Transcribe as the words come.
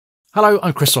Hello,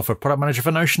 I'm Christopher, Product Manager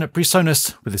for Notion at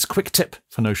PreSonus, with this quick tip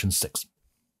for Notion 6.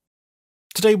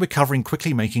 Today we're covering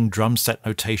quickly making drum set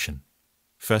notation.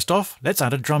 First off, let's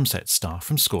add a drum set star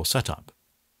from Score Setup.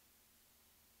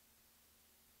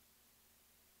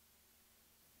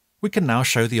 We can now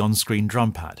show the on-screen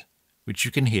drum pad, which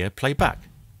you can hear play back.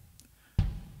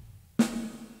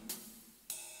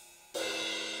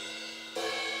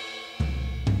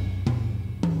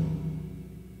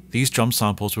 These drum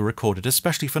samples were recorded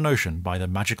especially for Notion by the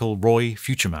magical Roy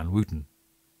Futureman Wooten.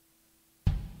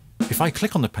 If I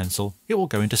click on the pencil, it will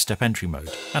go into step entry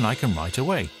mode, and I can write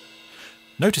away.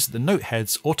 Notice that the note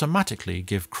heads automatically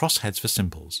give cross heads for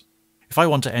simples. If I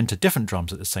want to enter different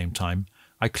drums at the same time,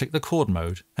 I click the chord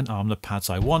mode and arm the pads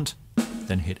I want,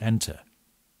 then hit enter.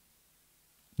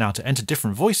 Now to enter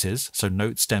different voices, so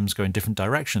note stems go in different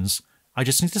directions, I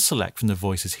just need to select from the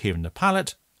voices here in the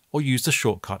palette, or use the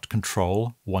shortcut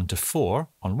Control 1 to 4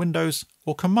 on Windows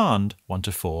or Command 1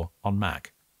 to 4 on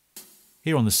Mac.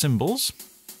 Here on the cymbals.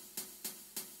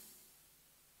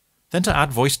 Then to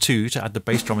add voice 2 to add the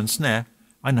bass drum and snare,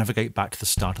 I navigate back to the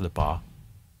start of the bar.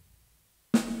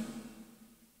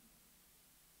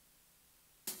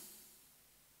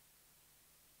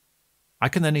 I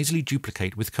can then easily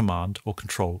duplicate with Command or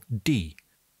Control D.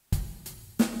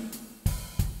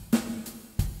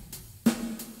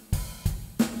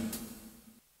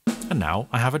 And now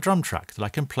I have a drum track that I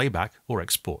can play back or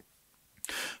export.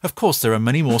 Of course, there are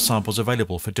many more samples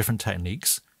available for different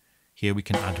techniques. Here we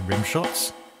can add rim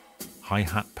shots,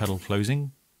 hi-hat pedal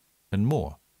closing, and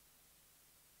more.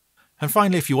 And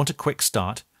finally, if you want a quick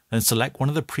start, then select one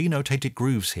of the pre-notated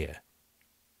grooves here.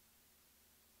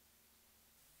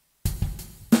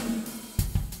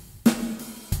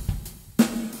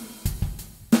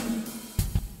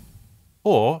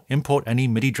 Or import any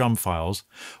MIDI drum files,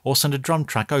 or send a drum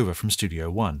track over from Studio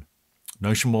One.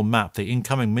 Notion will map the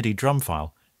incoming MIDI drum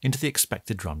file into the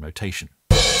expected drum notation.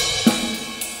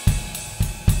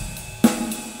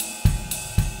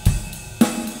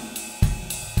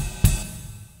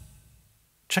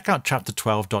 Check out Chapter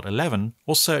 12.11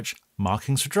 or search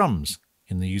Markings for Drums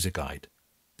in the user guide.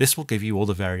 This will give you all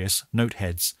the various note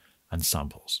heads and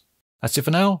samples. That's it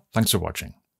for now. Thanks for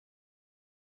watching.